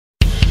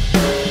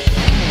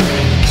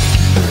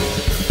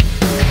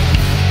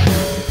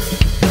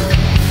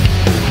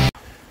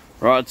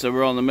Right, so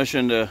we're on the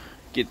mission to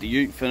get the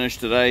ute finished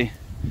today,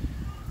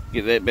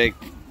 get that back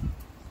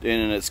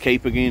in its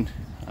keep again.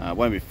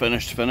 Won't be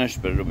finished,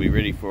 but it'll be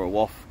ready for a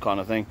waff kind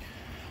of thing.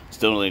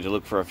 Still need to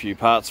look for a few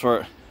parts for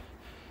it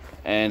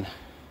and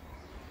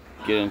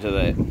get into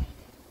that.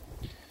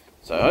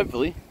 So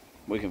hopefully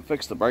we can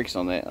fix the brakes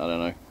on that. I don't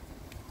know.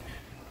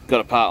 Got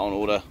a part on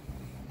order.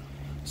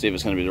 See if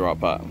it's going to be the right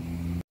part.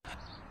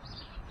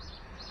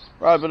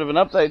 Right, a bit of an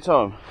update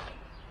time.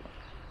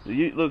 The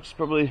ute looks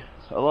probably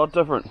a lot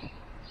different.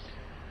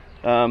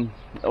 I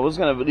was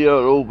going to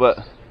video it all, but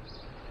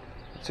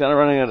it's kind of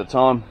running out of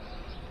time.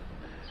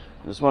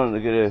 I just wanted to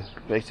get it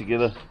back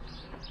together.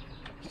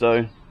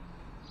 So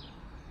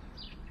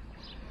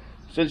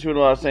since you would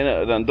have last seen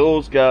it, I done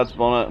doors, guards,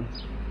 bonnet,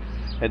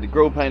 had the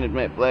grill painted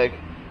matte black,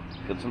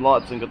 got some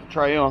lights and got the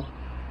tray on.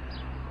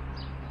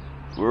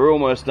 We're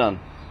almost done.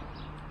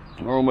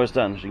 We're almost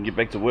done. So you can get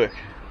back to work.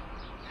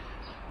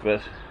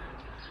 But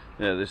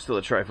yeah, there's still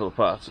a tray full of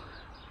parts.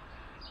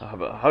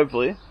 But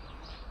hopefully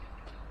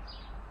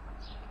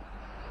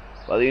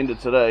by the end of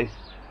today,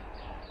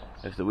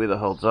 if the weather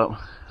holds up,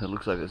 it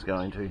looks like it's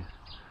going to.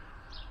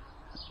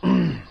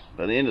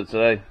 By the end of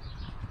today,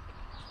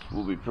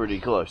 we'll be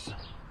pretty close.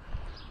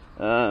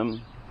 I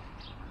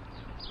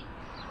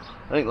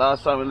think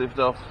last time we left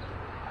off,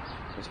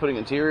 I was putting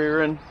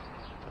interior in.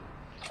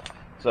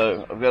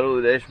 So I've got all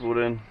the dashboard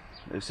in,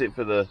 except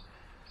for the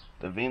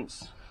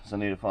vents. So I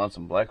need to find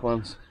some black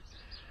ones.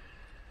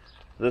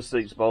 This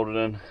seat's bolted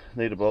in.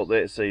 Need to bolt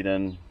that seat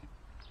in.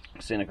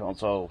 Center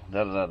console.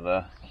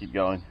 Keep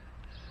going.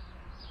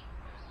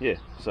 Yeah.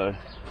 So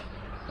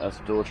that's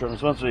the door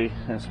trims. Once we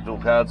have some door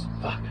cards,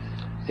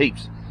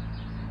 heaps.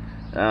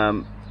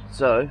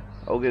 So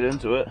I'll get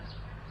into it,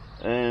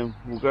 and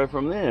we'll go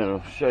from there.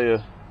 I'll show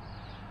you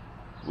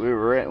where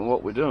we're at and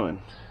what we're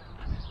doing.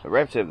 I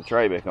have to have the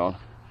tray back on.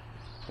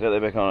 I got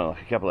that back on in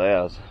like a couple of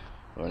hours,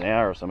 or an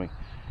hour or something.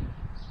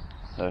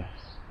 So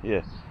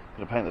yeah,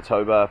 gonna paint the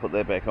tow bar, put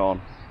that back on.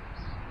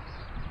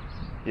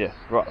 Yeah,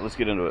 right, let's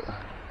get into it.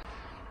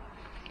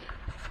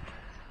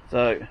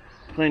 So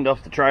cleaned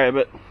off the tray a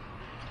bit,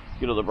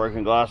 get all the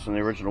broken glass from the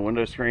original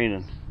window screen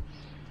and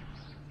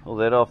all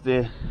that off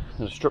there.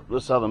 Gonna strip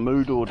this other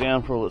moo door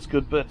down for all its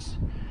good bits,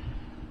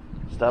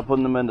 start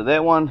putting them into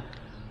that one,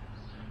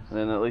 and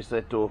then at least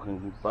that door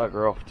can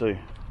bugger off too.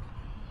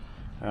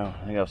 I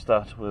think I'll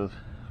start with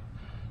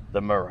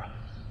the mirror,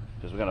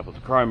 because we're going to put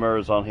the chrome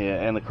mirrors on here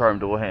and the chrome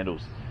door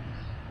handles.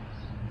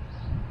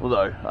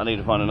 Although I need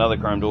to find another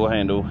chrome door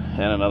handle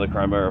and another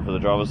chrome mirror for the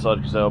driver's side,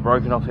 because they were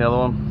broken off the other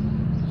one.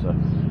 So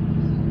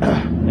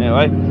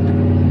anyway,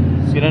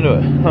 let's get into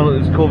it. Oh,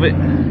 look, there's a Corvette.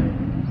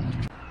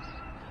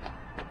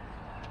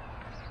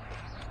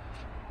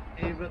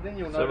 Yeah, but then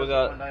you'll So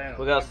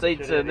we got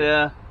seats in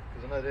there,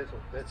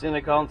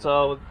 center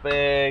console with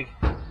bag,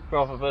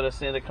 proper bit of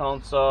center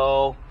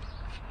console.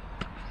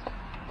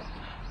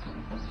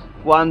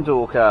 One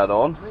door card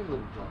on.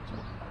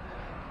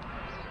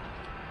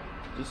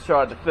 Just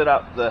tried to fit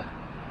up the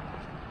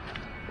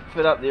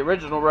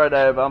original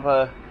rodeo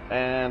bumper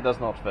and does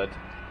not fit.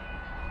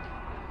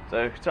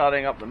 So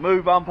tidying up the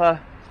moo bumper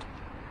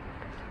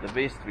the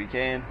best we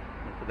can.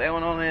 Put that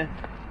one on there.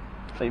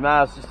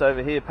 Mar's just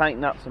over here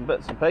painting up some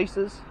bits and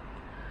pieces.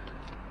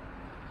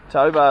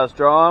 Tow bar's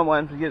drying,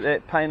 waiting to get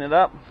that painted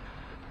up.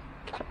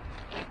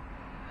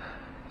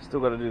 Still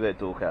got to do that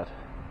door card.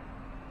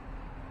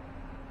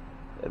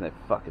 And that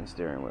fucking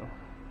steering wheel.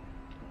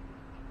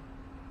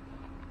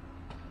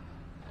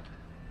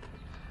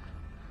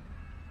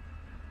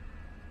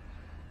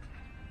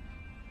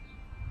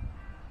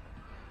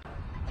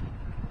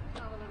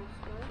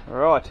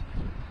 Alright,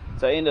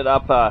 so I ended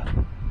up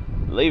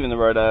leaving the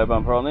rodeo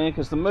bumper on there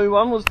because the moo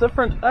one was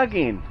different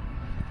again.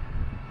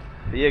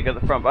 But yeah, got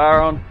the front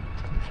bar on,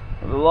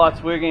 got the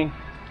lights working.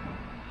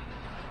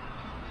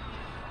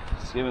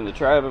 Just giving the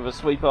tray a bit of a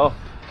sweep off.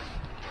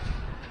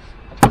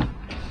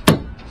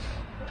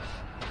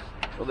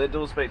 All that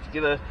doors back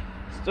together.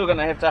 Still going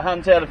to have to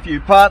hunt out a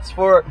few parts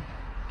for it.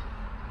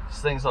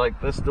 Just things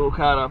like this door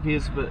card up here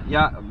is a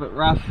bit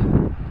rough.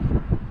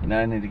 You know,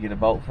 I need to get a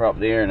bolt for up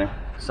there and a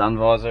sun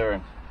visor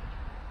and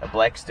a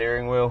black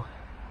steering wheel.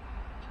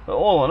 But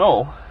all in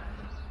all,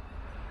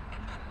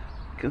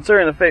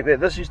 considering the fact that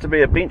this used to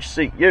be a bench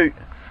seat ute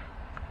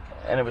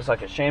and it was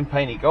like a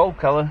champagne-y gold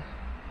colour,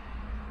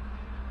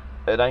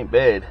 it ain't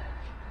bad.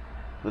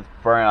 With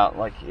brown,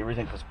 like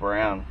everything was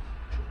brown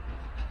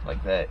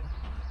like that.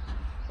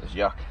 It was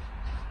yuck.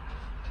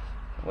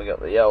 We got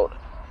the old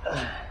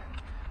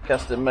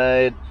custom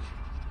made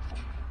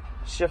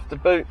shifter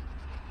boot.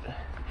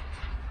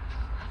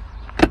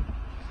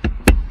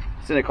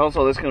 Center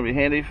console, that's going to be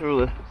handy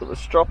for the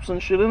strops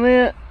and shit in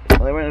there.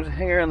 They won't have to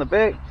hang around the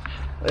back.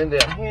 Then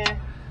down here,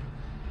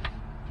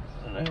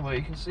 I don't know where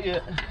you can see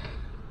it.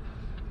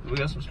 We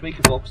got some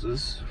speaker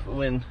boxes for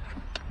when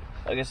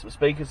I get some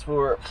speakers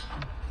for it.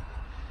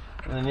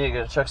 And then yeah,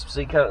 got to chuck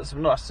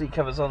some nice seat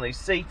covers on these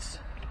seats.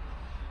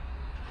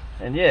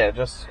 And yeah,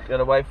 just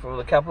gotta wait for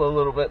the couple of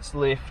little bits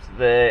left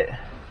that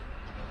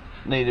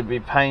need to be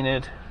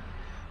painted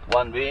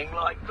One being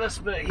like this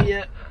bit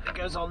here, it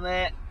goes on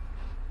that,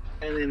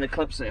 and then the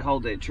clips that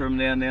hold that trim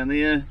down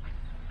there.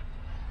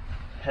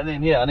 And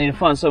then yeah, I need to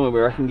find somewhere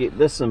where I can get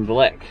this in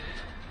black.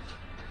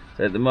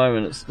 So at the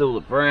moment it's still the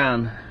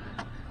brown.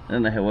 I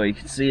don't know how well you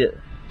can see it,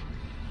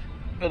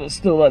 but it's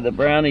still like the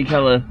browny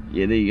colour.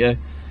 Yeah, there you go.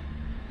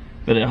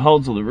 But it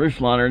holds all the roof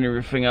liner and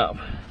everything up.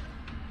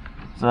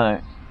 So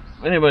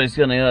if anybody's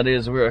got any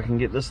ideas of where I can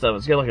get this stuff,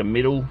 it's got like a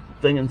metal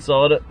thing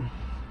inside it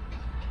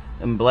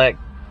in black.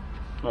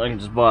 I can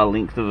just buy a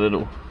length of it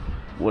or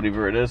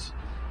whatever it is.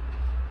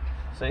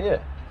 So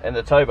yeah, and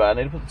the tow bar, I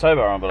need to put the tow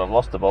bar on, but I've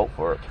lost the bolt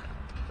for it.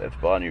 So I have to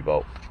buy a new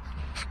bolt.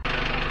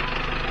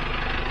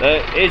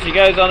 So here she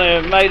goes on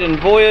her maiden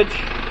voyage.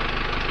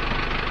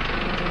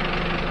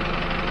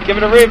 Give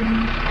it a rev.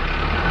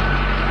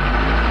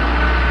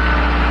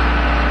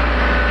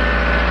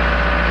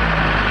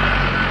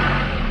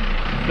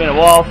 It's been a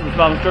while since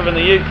Mum's driven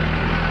the ute.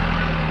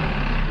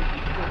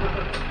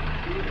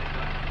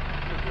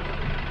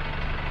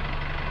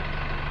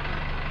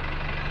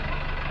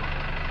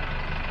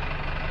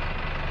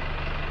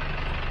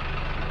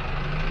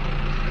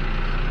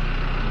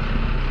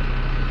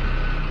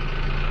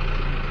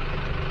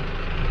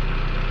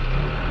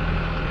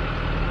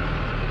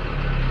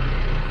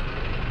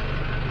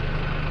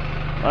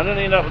 I didn't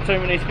end up with too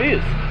many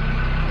spears.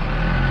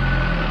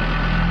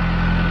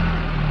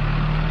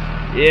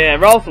 Yeah,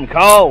 roll some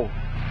coal.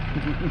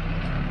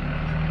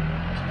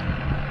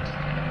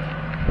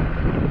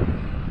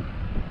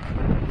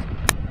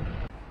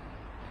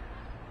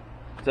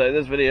 So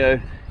this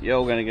video, you're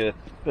all going to get a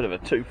bit of a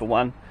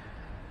 2-for-1.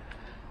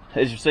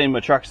 As you've seen, my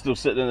truck's still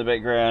sitting in the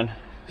background.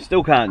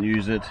 Still can't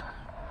use it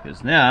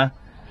because now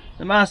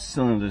the master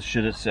cylinder's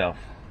shit itself.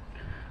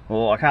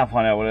 Well, I can't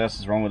find out what else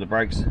is wrong with the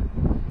brakes.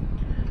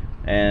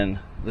 And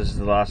this is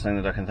the last thing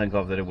that I can think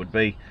of that it would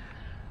be.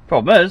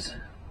 Problem is,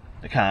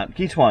 I can't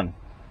get one.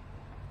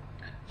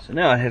 So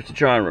now I have to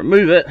try and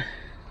remove it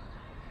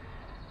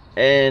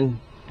and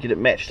get it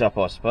matched up,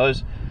 I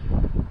suppose.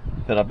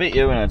 But I bet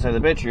you when I take the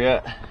battery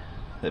out,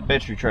 the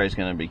battery tray is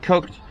going to be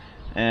cooked,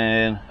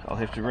 and I'll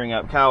have to ring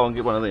up Carl and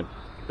get one of them.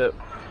 But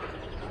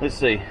let's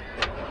see.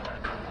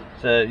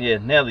 So yeah,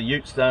 now the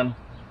ute's done,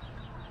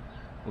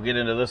 we'll get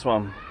into this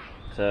one.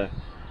 So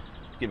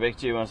get back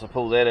to you once I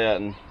pull that out.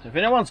 And if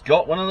anyone's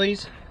got one of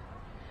these,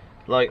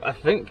 like, I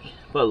think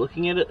by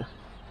looking at it,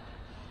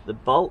 the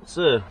bolts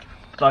are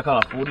like on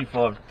a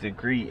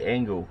 45-degree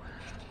angle,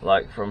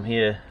 like from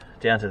here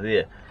down to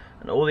there,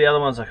 and all the other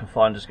ones I can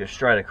find just go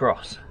straight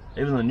across,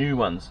 even the new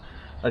ones.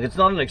 Like, it's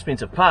not an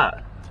expensive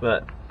part,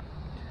 but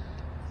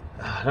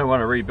I don't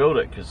want to rebuild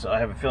it because I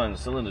have a feeling the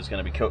cylinder's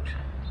going to be cooked.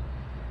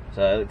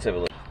 So let's have a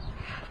look.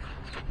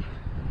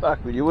 Fuck,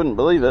 but you wouldn't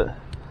believe it,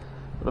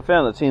 but I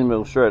found the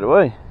 10mm straight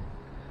away.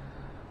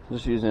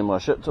 Just using my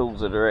shit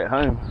tools that are at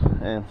home,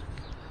 and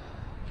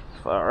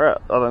far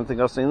out, I don't think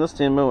I've seen this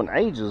 10mm in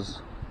ages.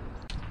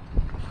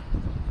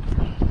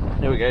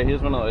 Here we go,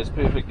 here's one of those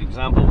perfect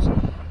examples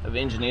of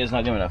engineers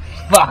not giving a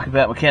fuck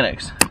about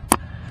mechanics.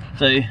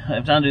 So I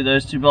have to undo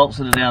those two bolts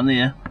that are down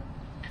there.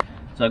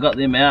 So I got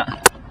them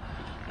out,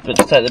 but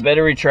to take the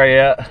battery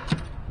tray out,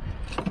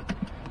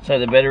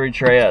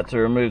 to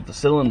remove the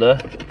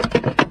cylinder,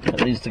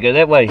 it needs to go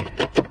that way.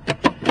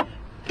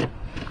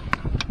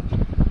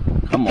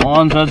 Come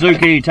on,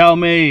 Suzuki, tell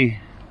me.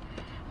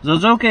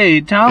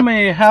 Suzuki, tell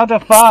me how the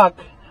fuck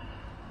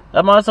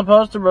am I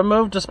supposed to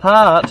remove this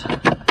part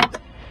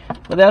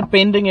without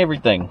bending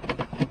everything?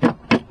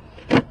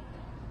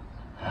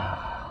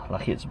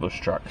 Lucky it's a bush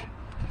truck.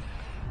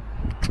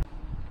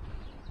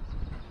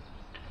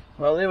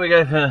 Well, there we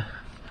go for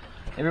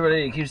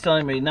everybody that keeps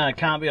telling me, no, it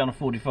can't be on a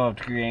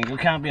 45-degree angle,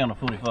 it can't be on a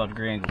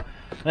 45-degree angle.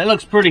 That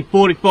looks pretty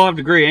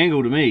 45-degree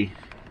angle to me.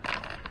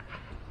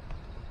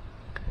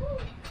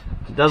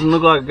 It doesn't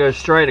look like it goes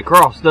straight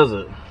across, does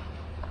it?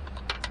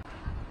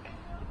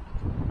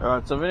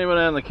 Alright, so if anyone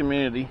out in the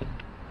community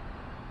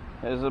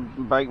has a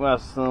brake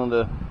master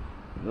cylinder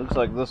that looks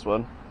like this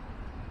one,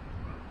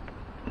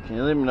 can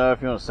you let me know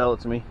if you want to sell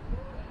it to me?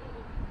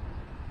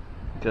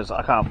 Because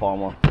I can't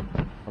find one.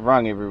 I've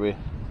rung everywhere.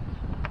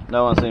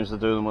 No one seems to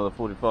do them with a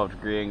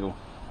 45-degree angle.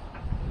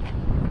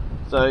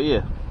 So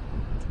yeah,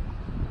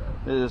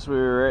 that's where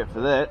we're at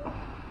for that.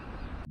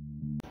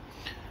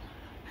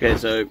 Okay,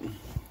 so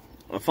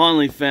I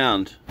finally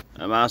found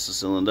a master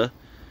cylinder.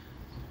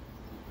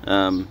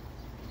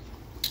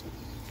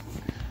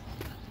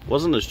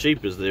 Wasn't as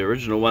cheap as the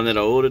original one that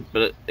I ordered,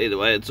 but either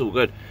way, it's all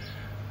good.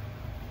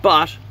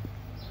 But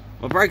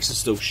my brakes are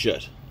still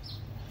shit.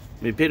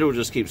 My pedal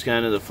just keeps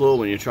going to the floor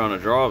when you're trying to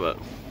drive it.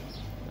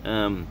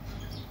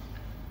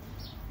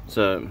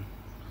 So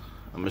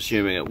I'm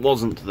assuming it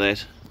wasn't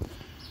that.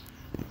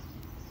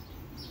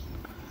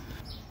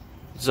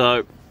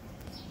 So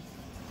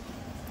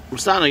I'm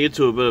starting to get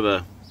to a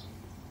bit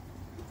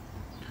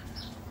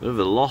of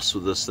a loss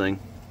with this thing.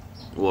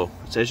 Well,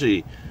 it's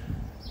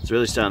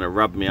really starting to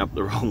rub me up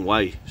the wrong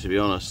way, to be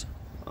honest.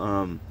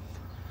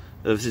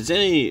 If there's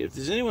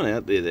anyone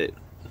out there that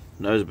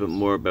knows a bit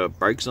more about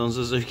brakes on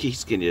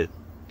Suzuki's, can you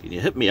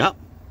hit me up?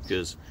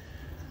 Because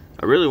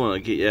I really want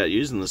to get out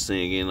using this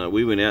thing again. Like,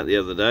 we went out the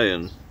other day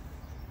and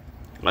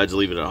I had to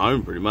leave it at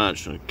home pretty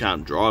much. I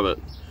can't drive it.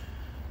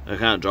 I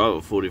can't drive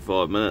it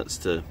 45 minutes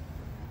to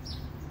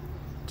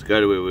go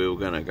to where we were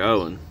going to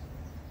go and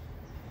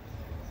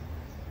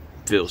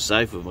feel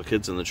safe with my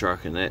kids in the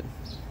truck and that.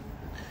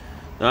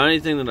 The only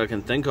thing that I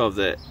can think of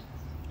that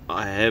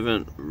I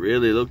haven't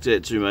really looked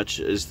at too much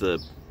is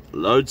the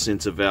load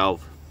sensor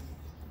valve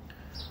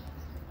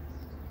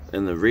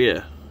in the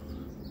rear,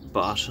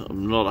 but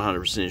I'm not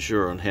 100%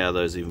 sure on how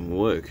those even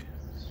work.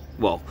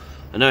 Well,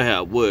 I know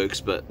how it works,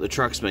 but the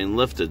truck's been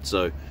lifted,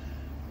 so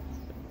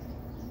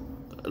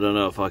I don't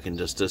know if I can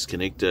just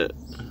disconnect it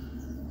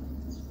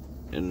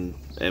and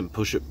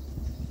push it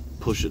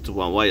to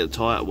one way, or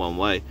tie it one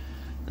way,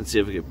 and see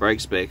if it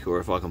brakes back, or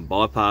if I can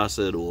bypass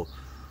it or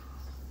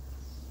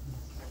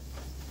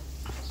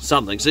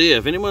something. So yeah,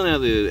 if anyone out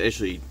there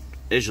actually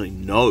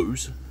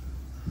knows,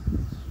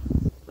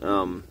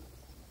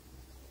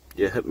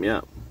 yeah, hit me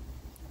up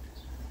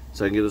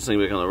so I can get this thing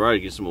back on the road,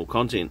 get some more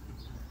content.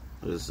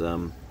 Because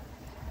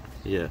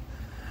yeah.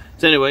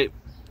 So anyway,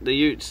 the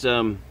Utes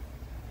back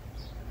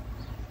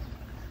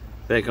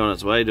on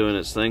its way, doing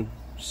its thing.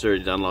 It's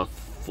already done like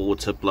 4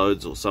 tip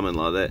loads or something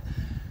like that.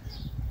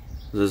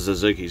 The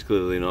Suzuki's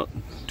clearly not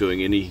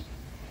doing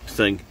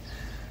anything.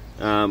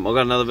 I've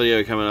got another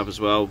video coming up as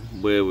well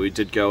where we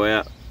did go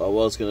out. I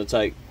was going to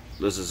take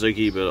the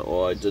Suzuki, but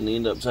I didn't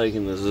end up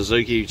taking the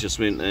Suzuki. Just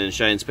went in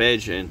Shane's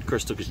Padge and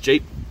Chris took his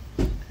Jeep.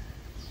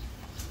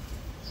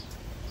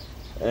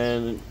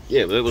 And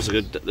yeah, that was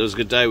a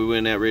good day. We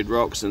went out Red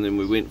Rocks, and then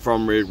we went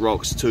from Red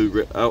Rocks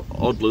to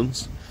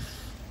Oddlands.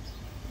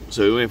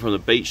 So we went from the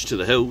beach to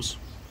the hills,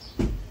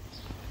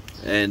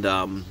 and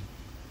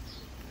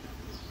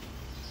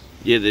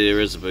yeah, there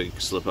is a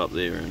big slip up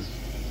there,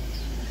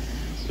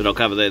 but I'll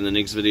cover that in the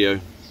next video.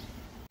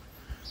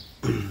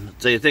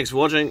 So yeah, thanks for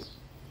watching,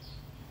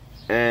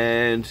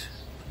 and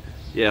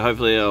yeah,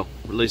 hopefully I'll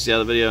release the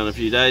other video in a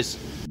few days.